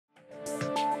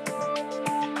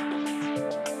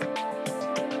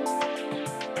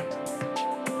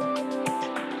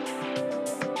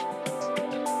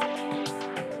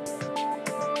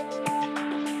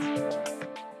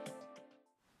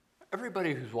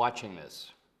everybody who's watching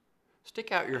this,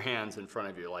 stick out your hands in front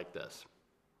of you like this.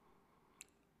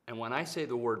 And when I say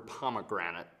the word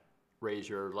pomegranate, raise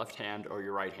your left hand or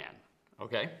your right hand,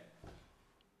 okay?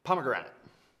 Pomegranate.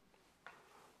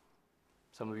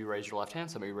 Some of you raised your left hand,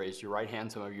 some of you raised your right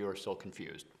hand, some of you are still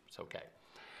confused. It's okay.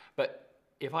 But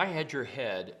if I had your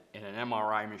head in an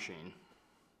MRI machine,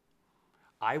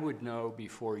 I would know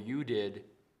before you did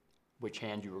which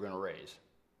hand you were going to raise.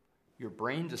 Your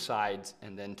brain decides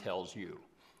and then tells you.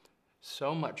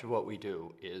 So much of what we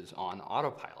do is on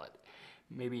autopilot.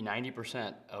 Maybe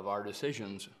 90% of our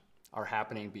decisions are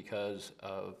happening because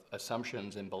of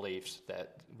assumptions and beliefs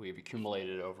that we've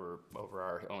accumulated over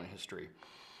our own history.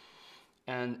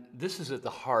 And this is at the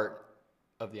heart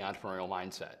of the entrepreneurial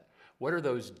mindset. What are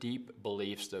those deep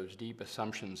beliefs, those deep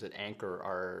assumptions that anchor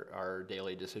our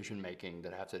daily decision making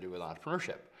that have to do with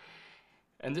entrepreneurship?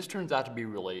 And this turns out to be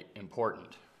really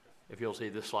important. If you'll see,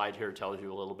 this slide here tells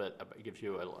you a little bit, gives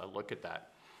you a look at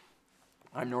that.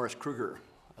 I'm Norris Krueger.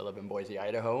 I live in Boise,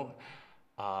 Idaho.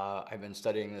 I've been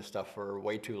studying this stuff for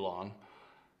way too long.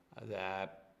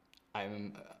 That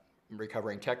I'm a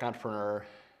recovering tech entrepreneur,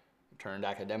 turned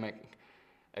academic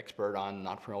expert on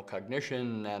entrepreneurial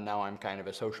cognition, and now I'm kind of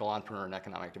a social entrepreneur and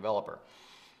economic developer.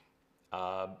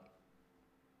 And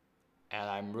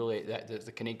I'm really,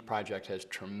 the Cognition project has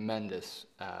tremendous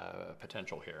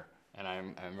potential here, and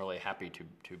I'm really happy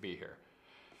to be here.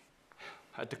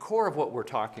 At the core of what we're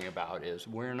talking about is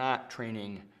we're not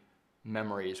training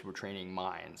memories, we're training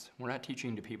minds. We're not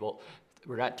teaching to people,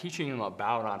 we're not teaching them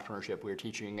about entrepreneurship, we're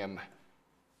teaching them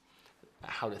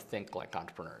how to think like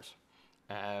entrepreneurs.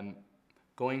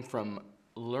 Going from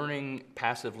learning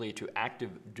passively to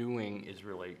active doing is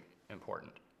really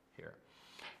important here.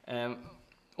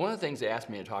 One of the things they asked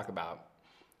me to talk about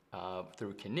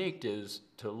through Cognition is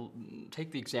to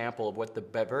take the example of what the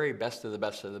very best of the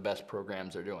best of the best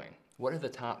programs are doing. What are the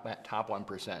top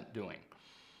 1% doing?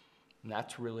 And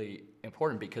that's really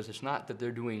important because it's not that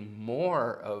they're doing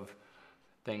more of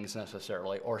things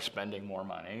necessarily or spending more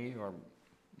money, or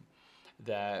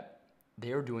that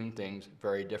they're doing things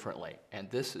very differently. And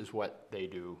this is what they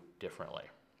do differently.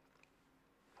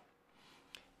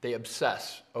 They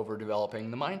obsess over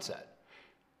developing the mindset.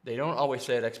 They don't always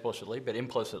say it explicitly, but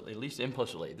implicitly, at least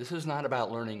implicitly. This is not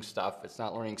about learning stuff, it's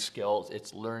not learning skills,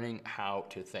 it's learning how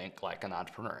to think like an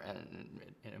entrepreneur. And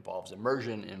it involves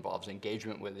immersion, it involves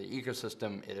engagement with the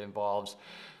ecosystem, it involves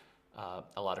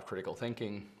a lot of critical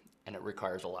thinking, and it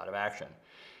requires a lot of action.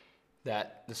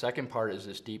 That the second part is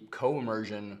this deep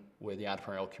co-immersion with the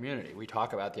entrepreneurial community. We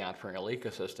talk about the entrepreneurial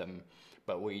ecosystem,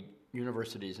 but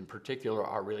universities in particular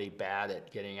are really bad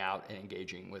at getting out and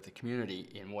engaging with the community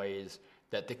in ways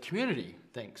that the community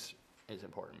thinks is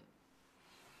important.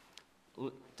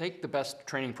 Take the best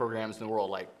training programs in the world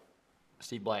like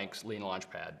Steve Blank's Lean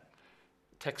Launchpad,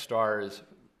 Techstars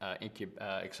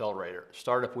Accelerator,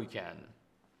 Startup Weekend.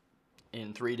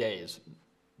 In 3 days,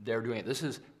 they're doing it. This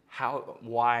is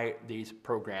why these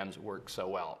programs work so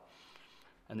well,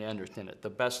 and they understand it. The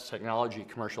best technology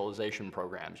commercialization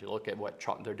programs, you look at what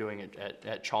they're doing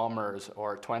at Chalmers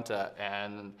or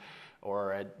Twente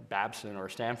or at Babson or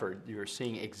Stanford, you're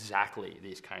seeing exactly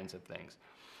these kinds of things.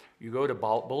 You go to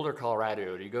Boulder,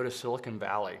 Colorado, you go to Silicon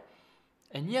Valley,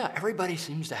 and yeah, everybody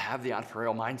seems to have the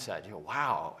entrepreneurial mindset. You go,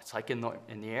 wow, it's like in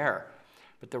the air.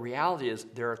 But the reality is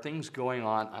there are things going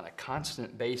on a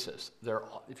constant basis.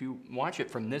 If you watch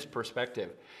it from this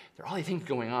perspective, there are all these things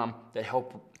going on that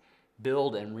help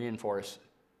build and reinforce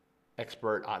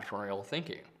expert entrepreneurial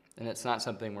thinking. And it's not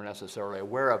something we're necessarily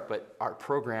aware of, but our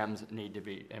programs need to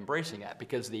be embracing that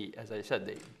because as I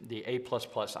said, the A++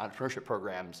 entrepreneurship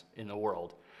programs in the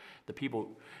world, the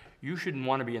people, you shouldn't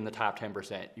want to be in the top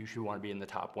 10%, you should want to be in the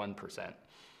top 1%.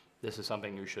 This is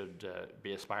something you should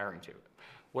be aspiring to.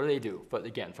 What do? But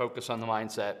again, focus on the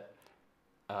mindset,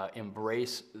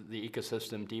 embrace the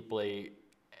ecosystem deeply,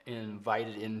 invite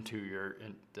it into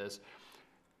this,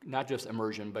 not just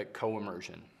immersion, but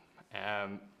co-immersion.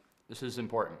 This is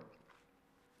important.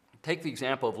 Take the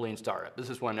example of Lean Startup. This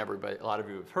is one a lot of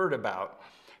you have heard about.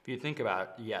 If you think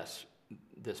about, yes,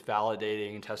 this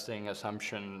validating, testing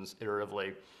assumptions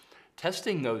iteratively,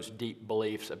 testing those deep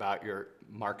beliefs about your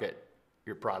market,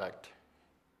 your product,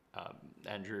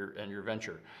 and your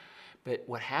venture. But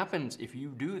what happens if you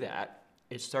do that,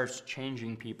 it starts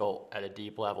changing people at a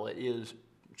deep level. It is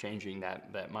changing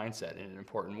that mindset in an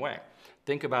important way.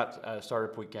 Think about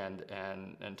Startup Weekend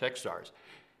and Techstars.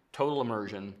 Total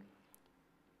immersion,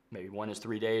 maybe one is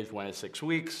 3 days, one is 6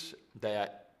 weeks,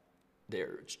 that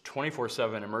there's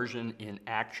 24/7 immersion in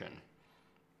action,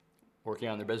 working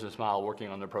on their business model, working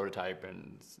on their prototype,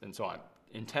 and so on.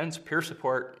 Intense peer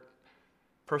support,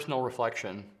 personal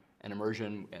reflection, and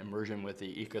immersion with the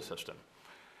ecosystem.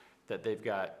 That they've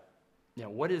got,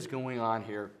 what is going on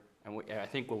here? And I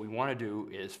think what we want to do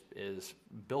is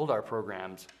build our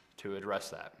programs to address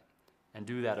that and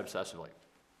do that obsessively.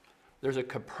 There's a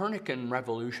Copernican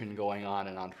revolution going on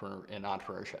in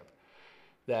entrepreneurship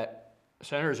that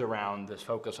centers around this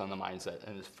focus on the mindset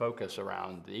and this focus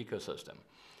around the ecosystem.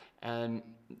 And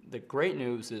the great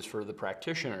news is for the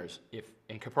practitioners, if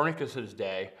in Copernicus's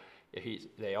day,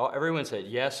 everyone said,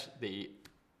 yes, the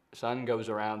sun goes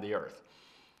around the earth.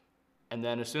 And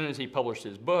then as soon as he published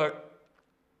his book,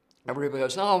 everybody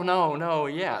goes, oh, no,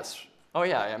 yes. Oh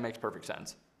yeah, it makes perfect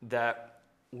sense. That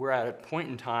we're at a point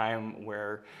in time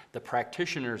where the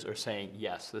practitioners are saying,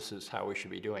 yes, this is how we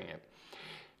should be doing it.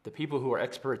 The people who are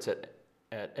experts at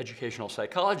educational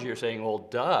psychology are saying, well,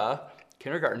 duh,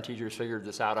 kindergarten teachers figured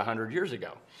this out 100 years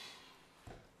ago.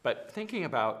 But thinking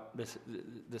about this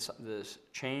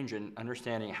change in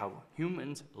understanding how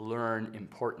humans learn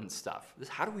important stuff,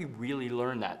 how do we really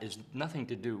learn that is nothing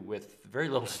to do with, very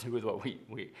little to do with what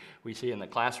we see in the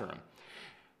classroom.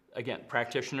 Again,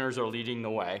 practitioners are leading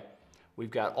the way. We've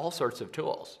got all sorts of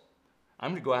tools.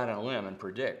 I'm going to go out on a limb and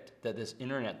predict that this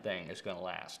internet thing is going to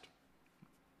last.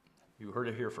 You heard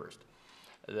it here first.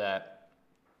 That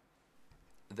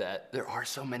there are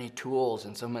so many tools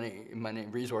and so many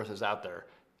resources out there,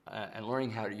 and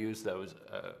learning how to use those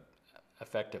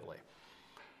effectively.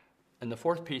 And the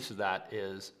fourth piece of that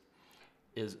is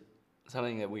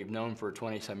something that we've known for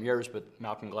 20-some years, but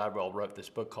Malcolm Gladwell wrote this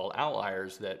book called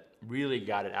Outliers that really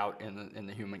got it out in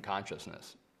the human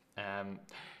consciousness.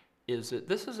 Is that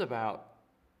this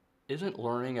isn't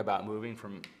learning about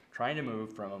trying to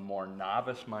move from a more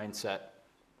novice mindset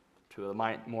to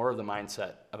more of the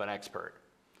mindset of an expert.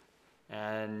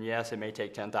 And yes, it may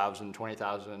take 10,000,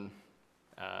 20,000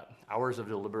 hours of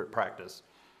deliberate practice,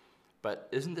 but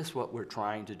isn't this what we're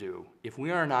trying to do? If we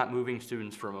are not moving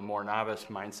students from a more novice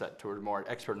mindset toward a more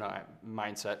expert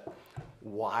mindset,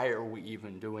 why are we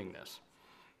even doing this?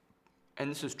 And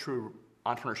this is true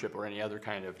entrepreneurship or any other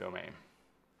kind of domain.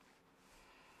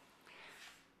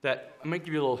 That I'm going to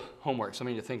give you a little homework,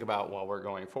 something to think about while we're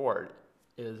going forward,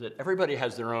 is that everybody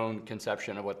has their own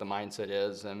conception of what the mindset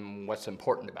is and what's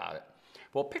important about it.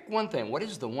 Well, pick one thing. What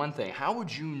is the one thing? How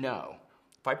would you know?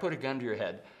 If I put a gun to your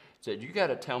head, said, you got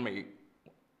to tell me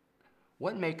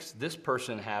what makes this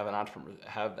person have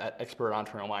that expert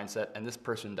entrepreneurial mindset and this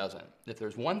person doesn't. If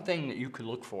there's one thing that you could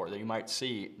look for that you might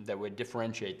see that would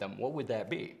differentiate them, what would that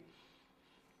be?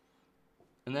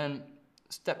 And then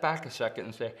step back a second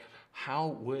and say, how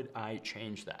would I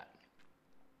change that?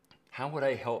 How would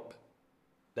I help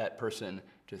that person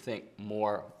to think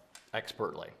more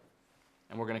expertly?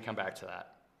 And we're going to come back to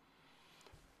that.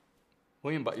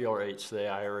 William Butler Yeats, the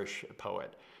Irish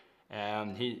poet,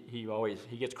 and he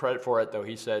gets credit for it, though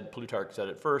he said, Plutarch said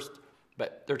it first,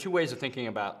 but there are two ways of thinking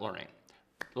about learning.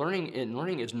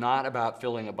 Learning is not about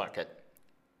filling a bucket.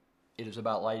 It is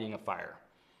about lighting a fire.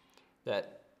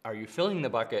 That are you filling the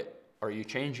bucket, or are you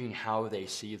changing how they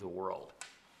see the world?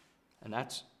 And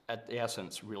that's, at the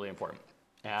essence, really important.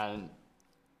 And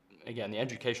again, the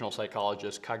educational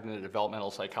psychologist, cognitive developmental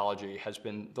psychology, has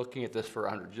been looking at this for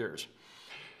 100 years.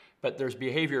 But there's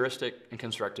behavioristic and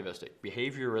constructivistic.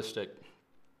 Behavioristic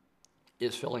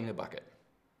is filling the bucket.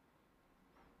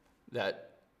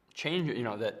 That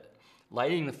that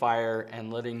lighting the fire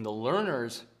and letting the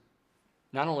learners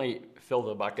not only fill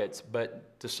the buckets,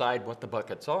 but decide what the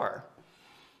buckets are,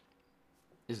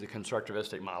 is the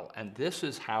constructivistic model. And this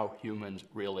is how humans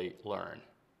really learn.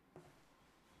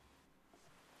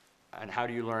 And how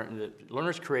do you learn? The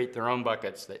learners create their own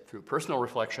buckets through personal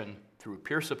reflection, through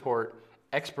peer support,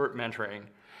 expert mentoring,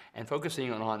 and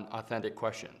focusing on authentic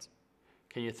questions.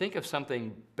 Can you think of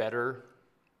something better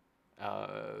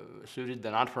suited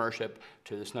than entrepreneurship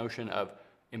to this notion of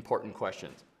important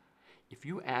questions? If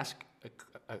you're asked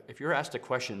a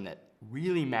question that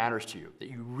really matters to you, that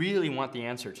you really want the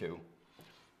answer to,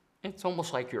 it's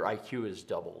almost like your IQ is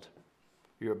doubled.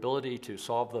 Your ability to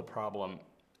solve the problem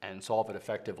and solve it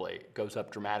effectively goes up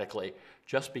dramatically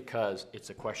just because it's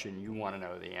a question you want to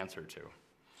know the answer to.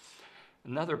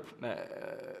 Another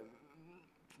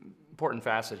important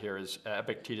facet here is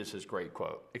Epictetus's great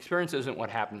quote. Experience isn't what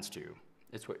happens to you.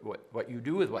 It's what you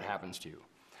do with what happens to you.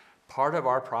 Part of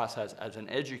our process as an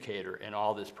educator in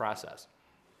all this process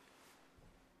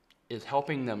is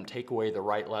helping them take away the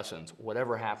right lessons,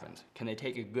 whatever happens. Can they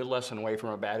take a good lesson away from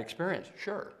a bad experience?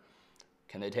 Sure.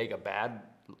 Can they take a bad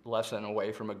lesson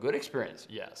away from a good experience?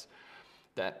 Yes.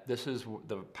 That this is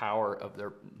the power of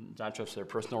not just their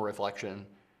personal reflection,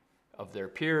 of their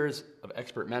peers, of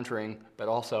expert mentoring, but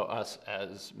also us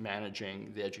as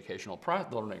managing the educational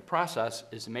learning process,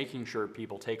 is making sure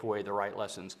people take away the right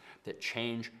lessons that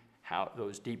change how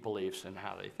those deep beliefs and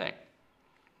how they think.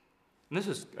 And this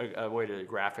is a way to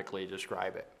graphically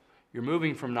describe it. You're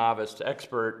moving from novice to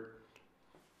expert.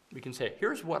 We can say,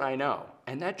 here's what I know,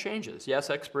 and that changes. Yes,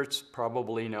 experts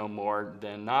probably know more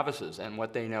than novices, and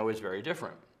what they know is very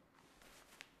different.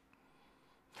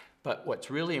 But what's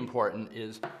really important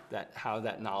is that how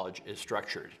that knowledge is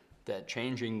structured, that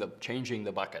changing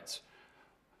the buckets,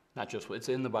 not just what's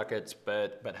in the buckets,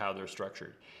 but how they're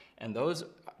structured. And those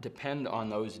depend on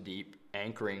those deep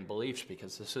anchoring beliefs,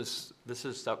 because this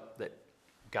is stuff that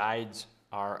guides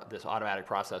this automatic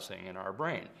processing in our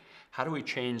brain. How do we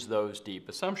change those deep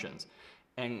assumptions?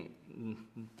 And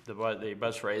the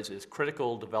buzz phrase is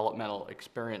critical developmental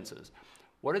experiences.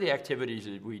 What are the activities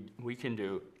that we can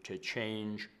do to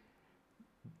change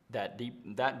that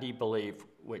deep belief,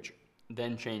 which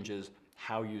then changes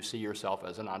how you see yourself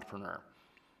as an entrepreneur?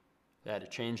 That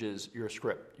it changes your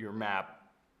script, your map,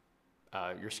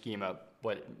 your schema,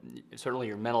 certainly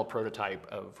your mental prototype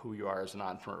of who you are as an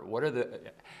entrepreneur.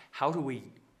 How do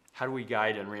we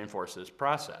guide and reinforce this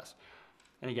process?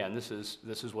 And again, this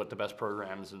is what the best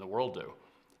programs in the world do.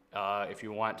 If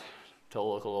you want to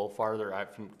look a little farther,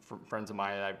 from friends of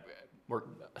mine, we're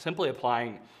simply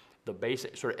applying the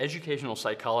basic sort of educational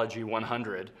psychology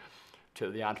 100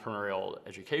 to the entrepreneurial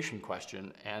education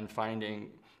question, and finding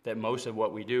that most of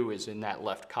what we do is in that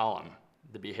left column,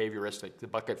 the behavioristic, the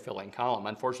bucket filling column.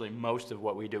 Unfortunately, most of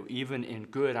what we do, even in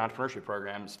good entrepreneurship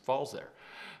programs, falls there.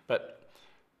 But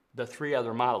the three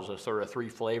other models, the sort of three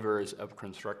flavors of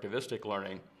constructivistic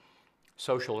learning: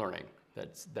 social learning,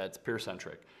 that's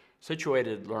peer-centric;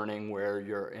 situated learning, where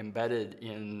you're embedded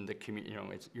in the community,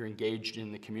 you're engaged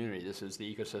in the community. This is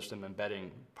the ecosystem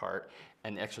embedding part;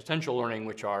 and existential learning,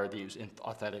 which are these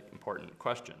authentic, important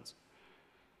questions.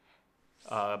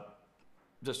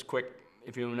 Just quick,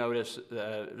 if you notice,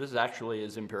 this actually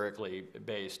is empirically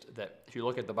based, that if you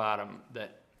look at the bottom,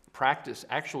 that practice,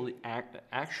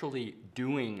 actually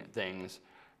doing things,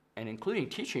 and including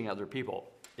teaching other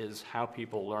people, is how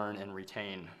people learn and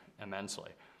retain immensely.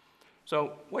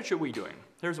 So what should we be doing?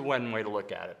 Here's one way to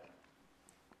look at it.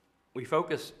 We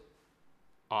focus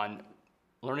on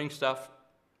learning stuff,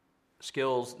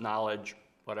 skills, knowledge,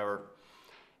 whatever,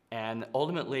 and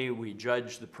ultimately we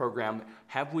judge the program.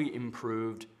 Have we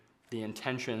improved the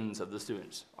intentions of the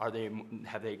students?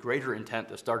 Have they greater intent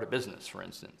to start a business, for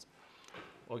instance?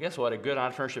 Well, guess what? A good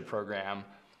entrepreneurship program,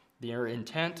 their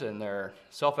intent and their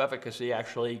self-efficacy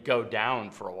actually go down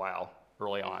for a while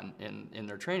early on in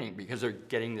their training, because they're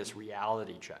getting this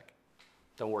reality check.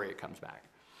 Don't worry, it comes back.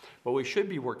 But we should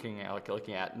be looking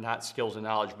at not skills and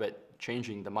knowledge, but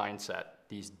changing the mindset,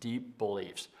 these deep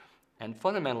beliefs. And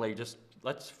fundamentally, just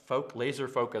let's laser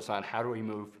focus on how do we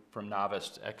move from novice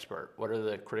to expert? What are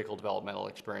the critical developmental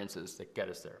experiences that get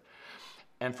us there?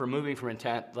 And for moving from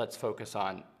intent, let's focus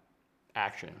on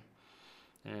action.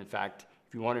 And in fact,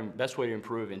 if you want the best way to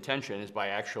improve intention is by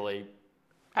actually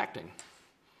acting.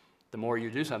 The more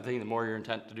you do something, the more your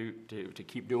intent to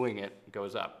keep doing it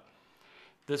goes up.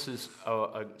 This is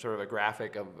a sort of a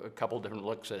graphic of a couple different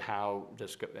looks at how,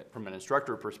 just from an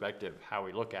instructor perspective, how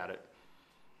we look at it.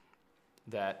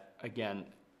 That again,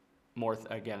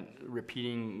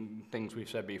 repeating things we've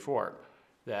said before,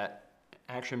 that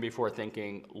action before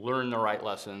thinking, learn the right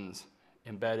lessons,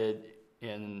 embedded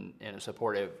in a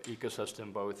supportive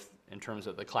ecosystem, both in terms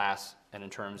of the class and in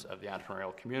terms of the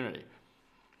entrepreneurial community.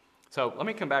 So let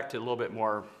me come back to a little bit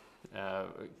more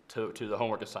to the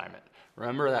homework assignment.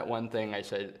 Remember that one thing I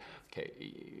said, okay,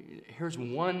 here's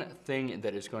one thing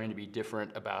that is going to be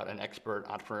different about an expert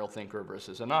entrepreneurial thinker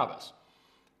versus a novice.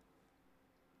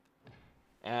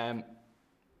 And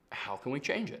how can we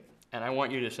change it? And I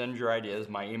want you to send your ideas.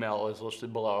 My email is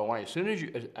listed below. I want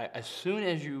you, as soon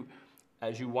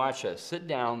as you watch this, sit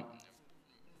down,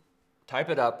 type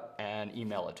it up, and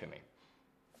email it to me.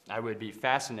 I would be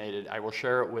fascinated. I will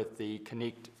share it with the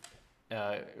Connect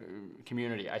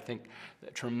community. I think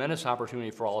a tremendous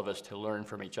opportunity for all of us to learn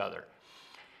from each other.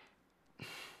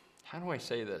 How do I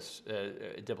say this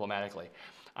diplomatically?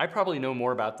 I probably know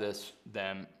more about this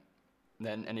than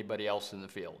anybody else in the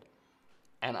field.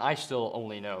 And I still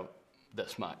only know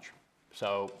this much.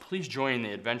 So please join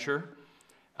the adventure.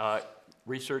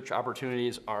 Research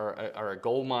opportunities are a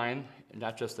gold mine,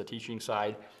 not just the teaching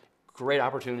side. Great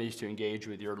opportunities to engage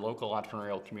with your local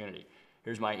entrepreneurial community.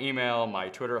 Here's my email, my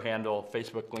Twitter handle,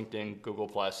 Facebook, LinkedIn, Google+.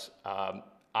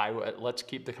 Let's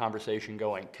keep the conversation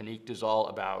going. Connect is all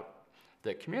about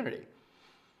the community.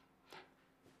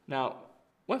 Now,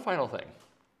 one final thing.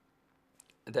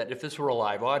 that if this were a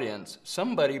live audience,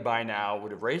 somebody by now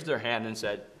would have raised their hand and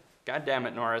said, God damn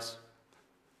it, Norris,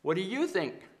 what do you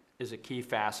think is a key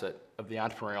facet of the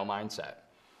entrepreneurial mindset?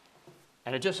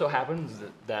 And it just so happens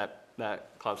that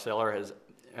Klaus Saylor has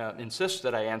insists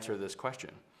that I answer this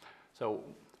question. So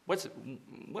what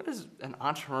does an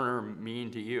entrepreneur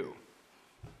mean to you?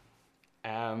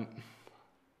 The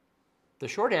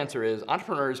short answer is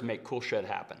entrepreneurs make cool shit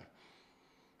happen.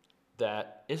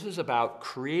 That this is about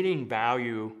creating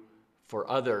value for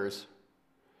others,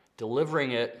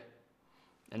 delivering it,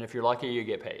 and if you're lucky, you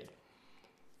get paid.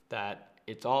 That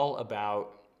it's all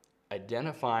about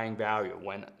identifying value.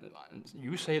 When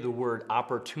you say the word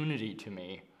opportunity to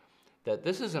me, that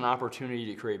this is an opportunity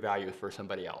to create value for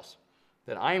somebody else.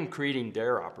 That I am creating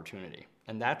their opportunity.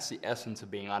 And that's the essence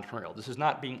of being entrepreneurial. This is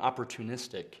not being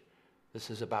opportunistic. This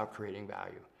is about creating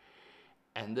value.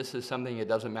 And this is something, it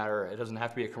doesn't matter, it doesn't have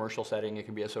to be a commercial setting, it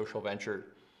can be a social venture,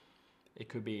 it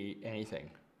could be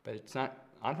anything. But it's not,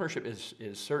 entrepreneurship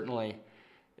is certainly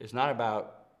not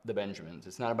about the Benjamins,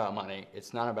 it's not about money,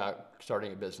 it's not about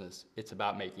starting a business, it's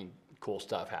about making cool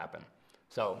stuff happen.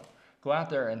 So go out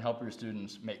there and help your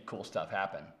students make cool stuff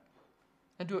happen,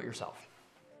 and do it yourself.